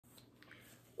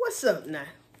what's up now?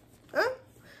 Huh?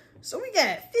 So we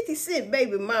got 50 Cent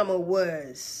baby mama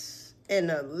was an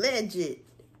alleged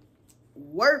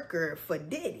worker for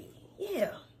Diddy.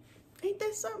 Yeah. Ain't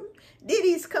that something?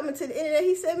 Diddy's coming to the internet.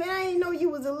 He said, man, I ain't know you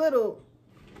was a little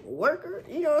worker.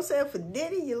 You know what I'm saying? For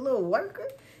Diddy, you little worker.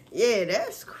 Yeah,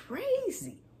 that's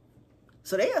crazy.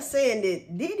 So they are saying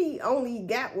that Diddy only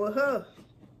got with her,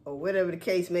 or whatever the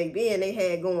case may be, and they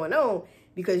had going on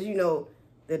because, you know,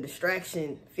 the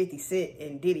distraction 50 Cent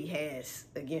and Diddy has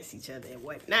against each other and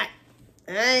whatnot.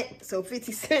 All right? So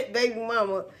 50 Cent baby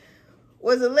mama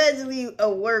was allegedly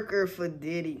a worker for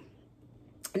Diddy.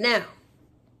 Now,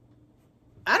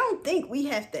 I don't think we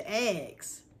have to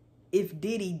ask if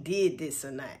Diddy did this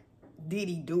or not. Did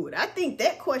he do it? I think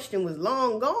that question was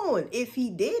long gone if he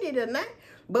did it or not.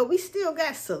 But we still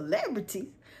got celebrities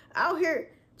out here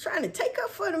trying to take up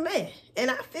for the man.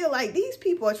 And I feel like these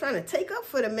people are trying to take up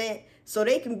for the man so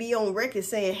they can be on record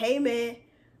saying, hey, man,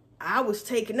 I was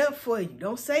taking up for you.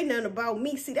 Don't say nothing about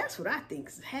me. See, that's what I think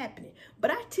is happening.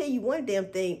 But I tell you one damn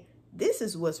thing. This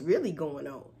is what's really going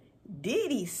on.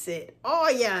 Diddy set all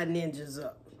y'all ninjas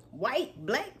up. White,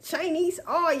 black, Chinese,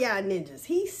 all y'all ninjas.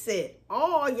 He set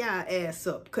all y'all ass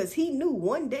up because he knew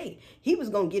one day he was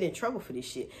going to get in trouble for this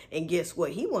shit. And guess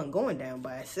what? He wasn't going down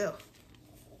by himself.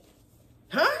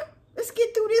 Huh? Let's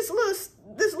get through this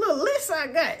little list I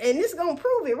got. And this going to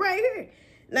prove it right here.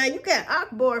 Now, you got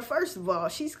Akbar, first of all.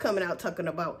 She's coming out talking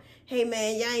about, hey,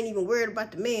 man, y'all ain't even worried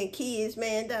about the man, kids,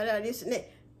 man, this and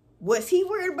that. Was he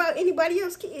worried about anybody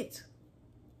else's kids?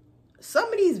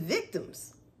 Some of these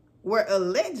victims were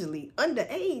allegedly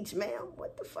underage, man.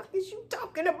 What the fuck is you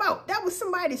talking about? That was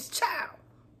somebody's child.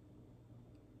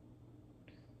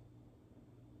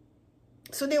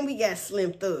 So then we got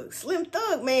Slim Thug. Slim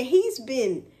Thug, man, he's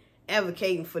been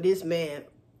advocating for this man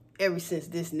ever since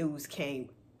this news came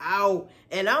out.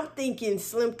 And I'm thinking the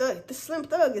Slim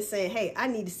Thug is saying, hey, I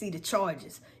need to see the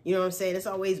charges. You know what I'm saying? It's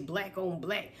always black on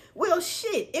black. Well,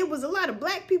 shit, it was a lot of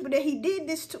black people that he did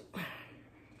this to.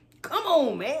 Come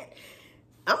on, man.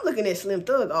 I'm looking at Slim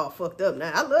Thug all fucked up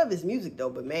now. I love his music, though,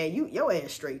 but, man, your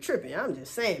ass straight tripping. I'm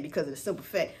just saying because of the simple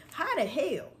fact. How the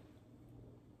hell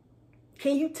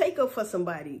can you take up for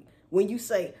somebody when you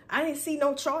say, I didn't see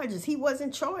no charges? He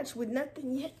wasn't charged with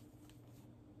nothing yet.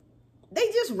 They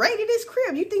just raided his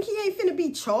crib. You think he ain't finna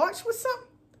be charged with something?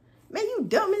 Man, you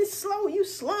dumb and slow. You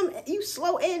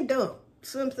slow and dumb.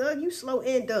 Slim Thug, you slow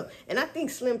and dumb. And I think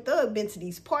Slim Thug been to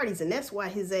these parties, and that's why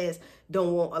his ass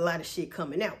don't want a lot of shit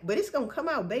coming out. But it's going to come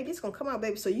out, baby. It's going to come out,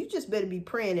 baby. So you just better be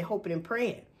praying and hoping and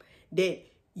praying that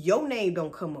your name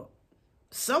don't come up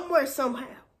somewhere, somehow.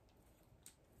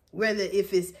 Whether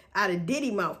if it's out of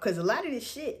Diddy mouth, because a lot of this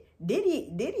shit,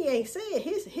 Diddy ain't said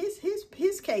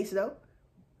his case, though.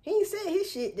 He ain't said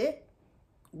his shit there.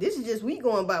 This is just we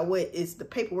going by what is the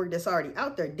paperwork that's already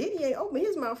out there. Diddy ain't opened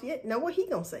his mouth yet. Now what he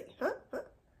gonna say? Huh?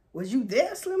 Was you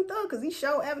there, Slim Thug? Because he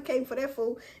sure advocating for that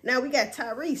fool. Now we got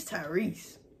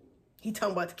Tyrese. He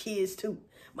talking about the kids too.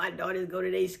 My daughters go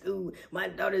to their school. My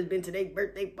daughter's been to their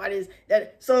birthday parties.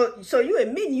 So you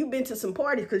admitting you been to some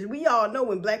parties, because we all know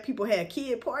when black people have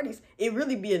kid parties, it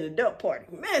really be an adult party.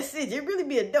 Man, sis, it really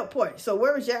be an adult party. So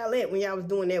where was y'all at when y'all was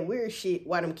doing that weird shit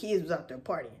while them kids was out there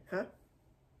partying, huh?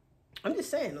 I'm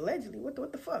just saying, allegedly.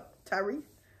 What the fuck, Tyrese?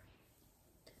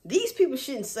 These people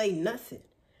shouldn't say nothing.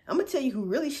 I'm going to tell you who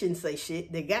really shouldn't say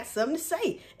shit. They got something to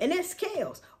say. And that's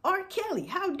Kels. R. Kelly,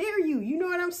 how dare you? You know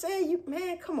what I'm saying?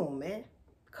 Man, come on, man.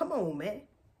 Come on, man.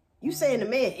 You saying the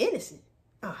man innocent.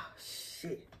 Oh,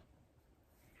 shit.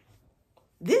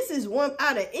 This is one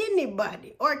out of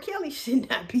anybody. R. Kelly should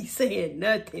not be saying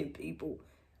nothing, people.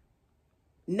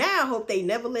 Now I hope they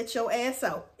never let your ass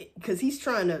out, because he's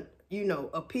trying to, you know,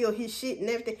 appeal his shit and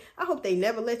everything. I hope they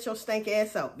never let your stank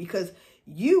ass out, because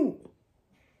you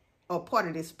are part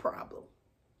of this problem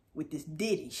with this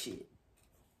Diddy shit.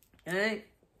 All right?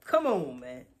 Come on,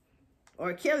 man.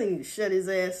 R. Kelly need to shut his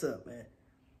ass up, man.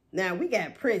 Now, we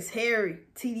got Prince Harry,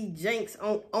 T.D. Jenks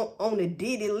on the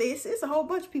Diddy list. It's a whole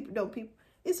bunch of people, though, people.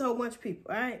 It's a whole bunch of people,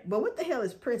 all right? But what the hell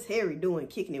is Prince Harry doing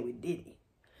kicking it with Diddy?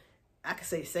 I could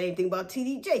say the same thing about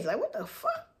T.D. Jenks. Like, what the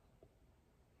fuck?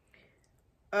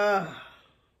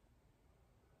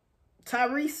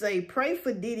 Tyrese say, pray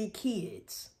for Diddy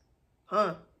kids.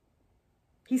 Huh?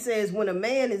 He says, when a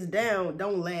man is down,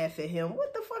 don't laugh at him.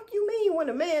 What the fuck you mean when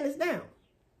a man is down?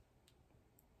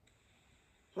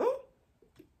 Huh?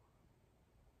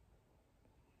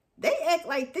 They act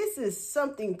like this is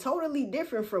something totally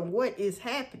different from what is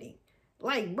happening.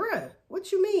 Like, bruh,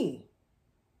 what you mean?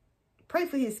 Pray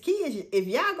for his kids. If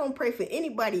y'all gonna pray for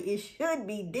anybody, it should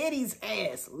be Diddy's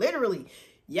ass. Literally.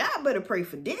 Y'all better pray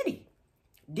for Diddy.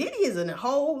 Diddy is in a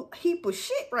whole heap of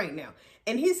shit right now.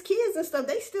 And his kids and stuff,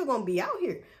 they still gonna be out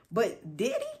here. But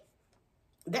Diddy,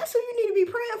 that's who you need to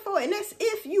be praying for. And that's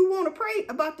if you want to pray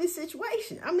about this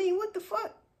situation. I mean, what the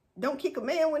fuck? Don't kick a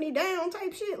man when he down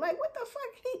type shit. Like, what the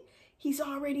fuck? He's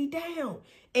already down.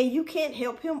 And you can't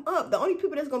help him up. The only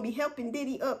people that's going to be helping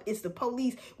Diddy up is the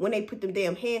police when they put them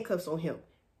damn handcuffs on him.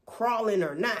 Crawling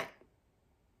or not.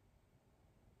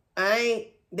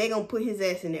 They going to put his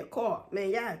ass in that car. Man,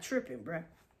 y'all tripping, bruh.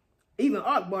 Even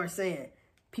Akbar saying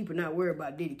people not worried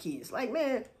about Diddy kids. Like,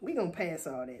 man, we going to pass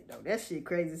all that, though. That shit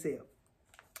crazy as hell.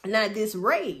 Now, this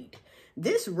raid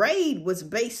was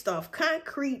based off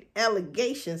concrete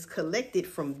allegations collected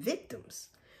from victims.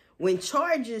 When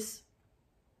charges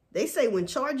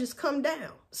come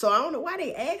down. So I don't know why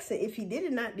they asking if he did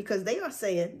or not, because they are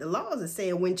saying, the laws are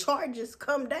saying, when charges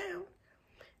come down,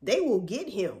 they will get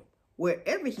him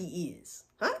wherever he is.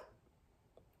 Huh?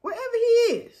 Wherever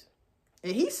he is.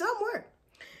 And he's somewhere.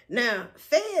 Now,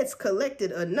 feds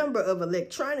collected a number of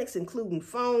electronics, including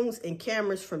phones and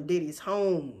cameras from Diddy's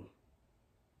home,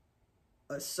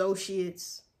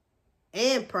 associates,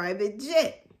 and private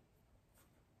jet.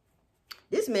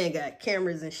 This man got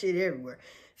cameras and shit everywhere.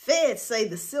 Feds say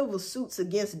the civil suits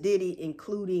against Diddy,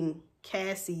 including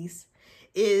Cassie's,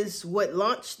 is what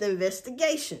launched the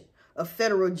investigation. A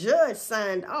federal judge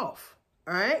signed off.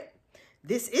 All right?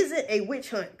 This isn't a witch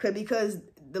hunt because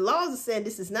the laws are saying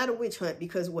this is not a witch hunt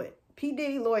because what? P.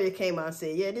 Diddy lawyer came out and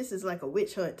said, yeah, this is like a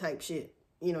witch hunt type shit.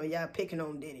 You know, y'all picking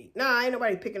on Diddy. Nah, ain't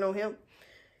nobody picking on him.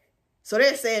 So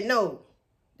they're saying, no.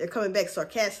 They're coming back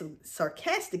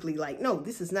sarcastically like, no,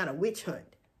 this is not a witch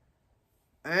hunt.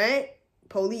 All right?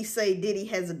 Police say Diddy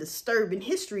has a disturbing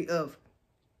history of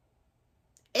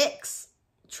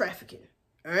trafficking.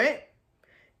 All right?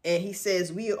 And he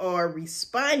says, we are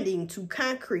responding to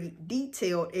concrete,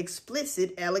 detailed,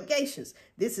 explicit allegations.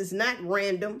 This is not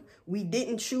random. We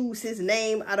didn't choose his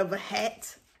name out of a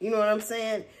hat. You know what I'm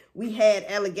saying? We had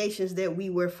allegations that we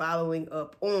were following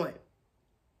up on.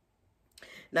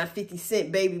 Now, 50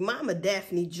 Cent baby mama,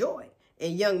 Daphne Joy,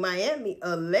 in Young Miami,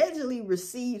 allegedly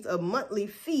received a monthly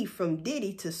fee from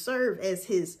Diddy to serve as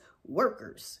his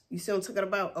workers. You see what I'm talking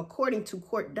about? According to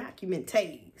court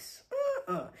documentaries.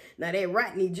 Now, that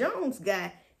Rodney Jones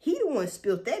guy, he the one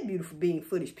spilled that beautiful bean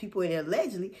footage. People in there,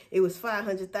 allegedly, it was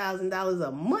 $500,000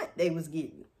 a month they was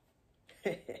getting.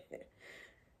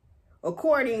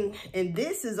 And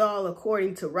this is all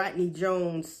according to Rodney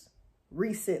Jones'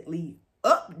 recently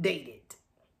updated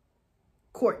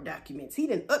court documents. He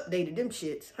done updated them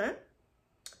shits, huh?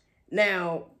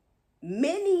 Now,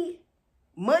 money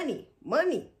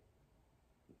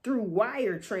through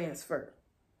wire transfer.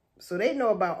 So they know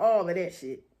about all of that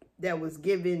shit that was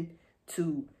given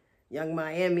to Young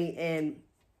Miami and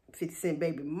 50 Cent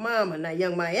baby mama. Now,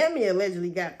 Young Miami allegedly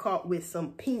got caught with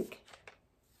some pink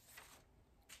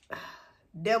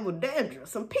devil dandruff.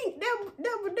 Some pink devil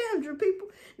dandruff, people.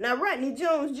 Now, Rodney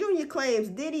Jones Jr. claims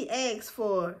Diddy asked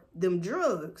for them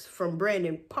drugs from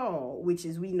Brandon Paul, which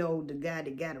is, we know, the guy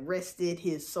that got arrested,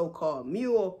 his so-called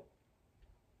mule,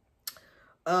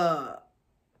 while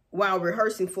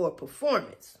rehearsing for a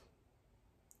performance.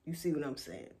 You see what I'm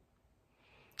saying?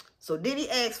 So Diddy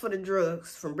asked for the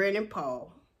drugs from Brandon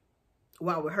Paul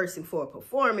while rehearsing for a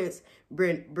performance.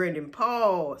 Brandon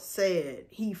Paul said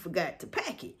he forgot to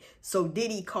pack it. So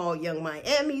Diddy called Young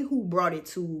Miami, who brought it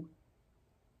to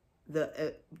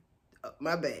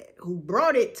who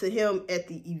brought it to him at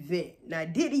the event. Now,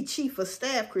 Diddy Chief of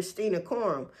Staff Christina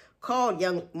Coram called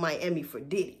Young Miami for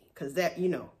Diddy, because that, you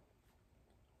know,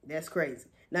 that's crazy.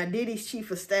 Now, Diddy's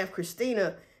Chief of Staff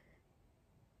Christina,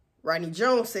 Rodney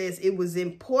Jones says it was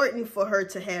important for her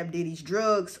to have Diddy's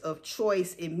drugs of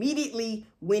choice immediately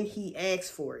when he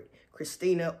asked for it.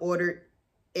 Christina ordered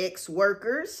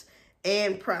ex-workers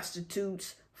and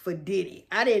prostitutes for Diddy.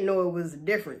 I didn't know it was a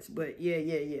difference, but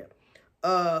yeah.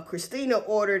 Christina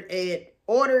ordered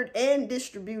and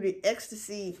distributed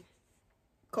ecstasy,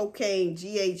 cocaine,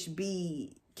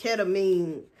 GHB,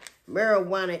 ketamine,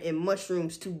 marijuana, and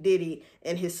mushrooms to Diddy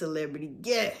and his celebrity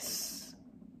guests.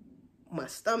 My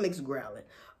stomach's growling.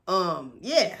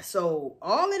 Yeah, so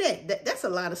all of that's a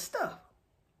lot of stuff.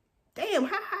 Damn,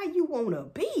 how high you want to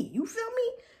be? You feel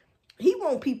me? He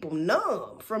want people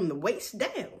numb from the waist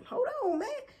down. Hold on, man.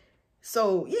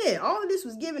 So, yeah, all of this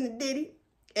was given to Diddy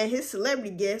and his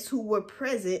celebrity guests who were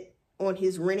present on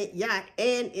his rented yacht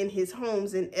and in his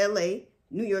homes in L.A.,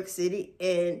 New York City,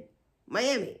 and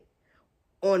Miami.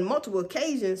 On multiple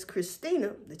occasions,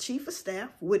 Christina, the chief of staff,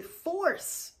 would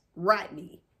force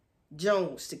Rodney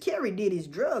Jones to carry Diddy's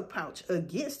drug pouch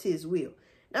against his will.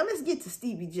 Now let's get to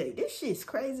Stevie J. This shit's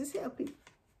crazy as hell, people.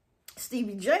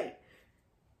 Stevie J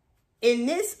In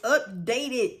this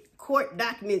updated court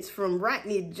documents from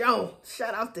Rodney Jones,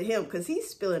 shout out to him, because he's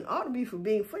spilling all the beautiful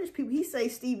being footage, people. He say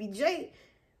Stevie J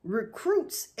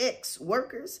recruits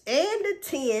ex-workers and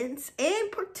attends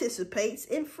and participates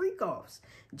in freak-offs.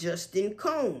 Justin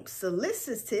Combs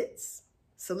solicits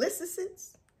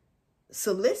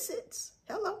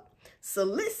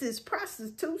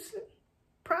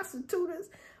prostitutes,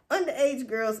 underage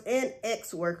girls, and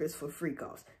ex-workers for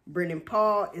freak-offs. Brennan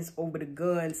Paul is over the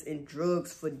guns and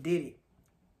drugs for Diddy.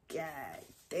 God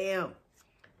damn.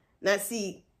 Now,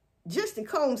 see, Justin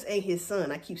Combs ain't his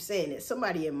son. I keep saying that.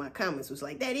 Somebody in my comments was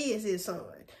like, that is his son.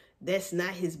 That's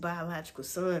not his biological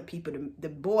son, people. The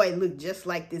boy looked just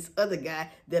like this other guy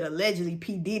that allegedly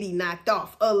P. Diddy knocked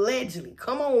off. Allegedly.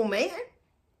 Come on, man.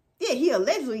 Yeah, he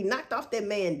allegedly knocked off that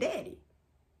man daddy.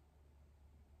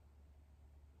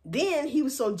 Then he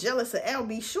was so jealous of Al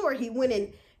B. Short, he went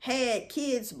and had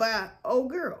kids by old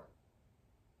girl,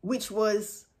 which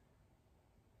was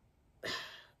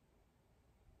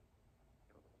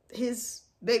his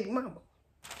baby mama.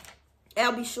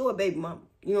 Al B. Short baby mama.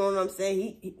 You know what I'm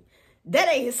saying?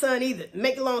 That ain't his son either.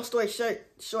 Make a long story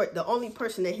short, the only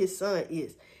person that his son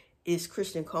is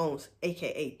Christian Combs,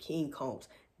 a.k.a. King Combs.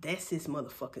 That's his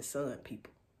motherfucking son,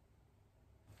 people.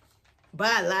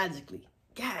 Biologically.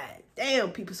 God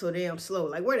damn, people so damn slow.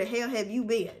 Like, where the hell have you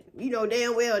been? You know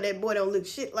damn well that boy don't look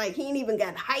shit like he ain't even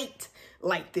got height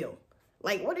like them.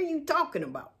 Like, what are you talking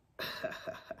about?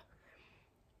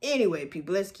 Anyway,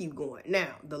 people, let's keep going.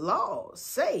 Now, the laws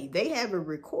say they have a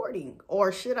recording,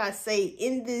 or should I say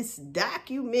in this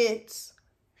documents,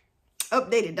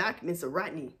 updated documents of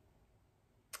Rodney.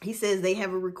 He says they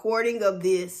have a recording of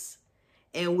this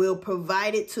and will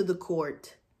provide it to the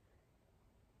court.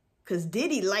 Because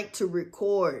Diddy liked to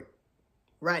record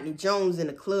Rodney Jones in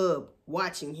a club,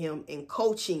 watching him and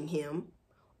coaching him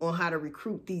on how to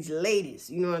recruit these ladies.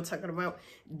 You know what I'm talking about?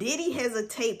 Diddy has a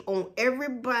tape on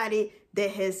everybody that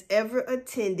has ever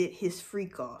attended his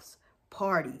freak-offs,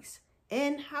 parties,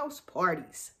 and house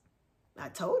parties. I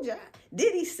told y'all.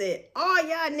 Diddy said, all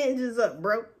y'all ninjas up,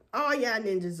 bro. All y'all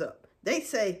ninjas up. They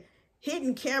say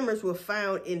hidden cameras were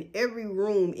found in every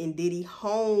room in Diddy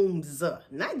homes.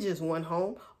 Not just one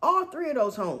home. All three of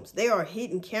those homes. There are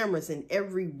hidden cameras in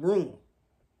every room.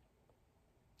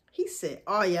 He said,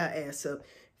 all y'all ass up.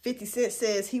 50 Cent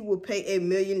says he will pay $1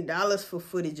 million for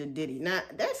footage of Diddy. Now,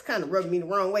 that's kind of rubbing me the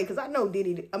wrong way because I know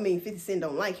 50 Cent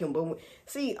don't like him. But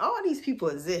see, all these people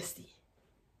are zesty.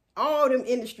 All them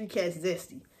industry cats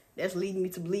zesty. That's leading me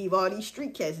to believe all these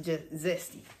street cats just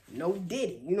zesty. No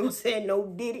Diddy. You know what I'm saying? No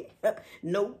Diddy.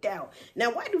 No doubt.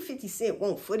 Now, why do 50 Cent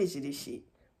want footage of this shit?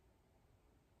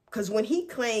 Because when he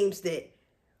claims that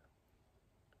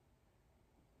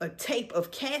a tape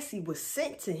of Cassie was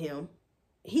sent to him,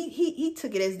 he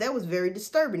took it as that was very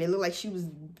disturbing. It looked like she was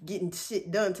getting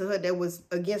shit done to her that was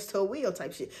against her will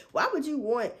type shit. Why would you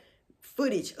want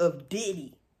footage of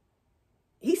Diddy?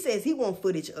 He says he want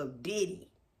footage of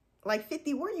Diddy. Like,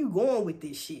 50, where you going with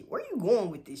this shit? Where you going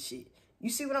with this shit?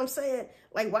 You see what I'm saying?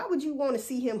 Like, why would you want to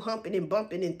see him humping and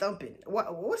bumping and thumping?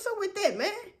 What's up with that,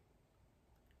 man?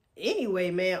 Anyway,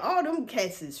 man, all them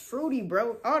cats is fruity,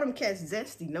 bro. All them cats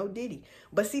zesty, no Diddy.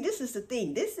 But see, this is the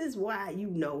thing. This is why, you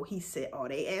know, he set all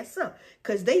they ass up.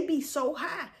 Because they be so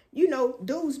high. You know,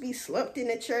 dudes be slumped in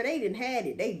the chair. They done had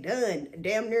it. They done.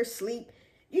 Damn near sleep.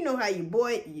 You know how your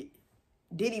boy,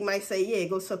 Diddy might say, yeah,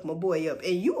 go suck my boy up.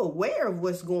 And you aware of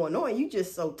what's going on. You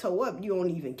just so toe up, you don't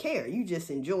even care. You just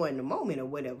enjoying the moment or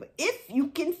whatever. If you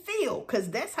can feel. Because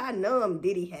that's how numb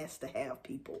Diddy has to have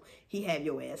people. He have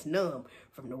your ass numb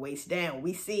from the waist down.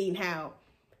 We seen how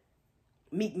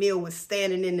Meek Mill was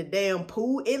standing in the damn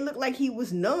pool. It looked like he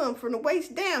was numb from the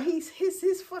waist down.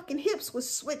 His fucking hips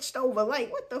was switched over. Like,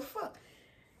 what the fuck?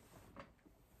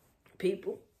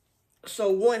 People.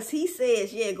 So once he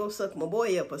says, yeah, go suck my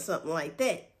boy up or something like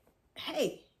that,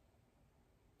 hey,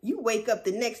 you wake up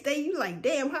the next day, you like,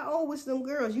 damn, how old was them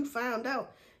girls? You found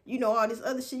out, you know, all this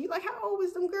other shit. You like, how old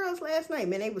was them girls last night?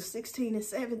 Man, they was 16 and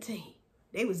 17.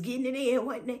 They was getting it in,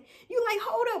 wasn't they? You like,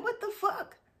 hold up, what the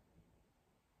fuck?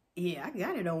 Yeah, I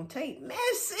got it on tape.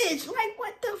 Message, like,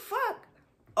 what the fuck?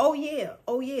 Oh,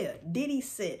 yeah. Diddy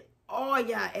said, all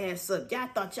y'all ass up. Y'all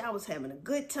thought y'all was having a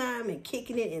good time and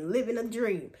kicking it and living a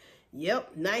dream.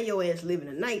 Yep, now your ass living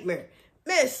a nightmare.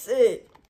 Message.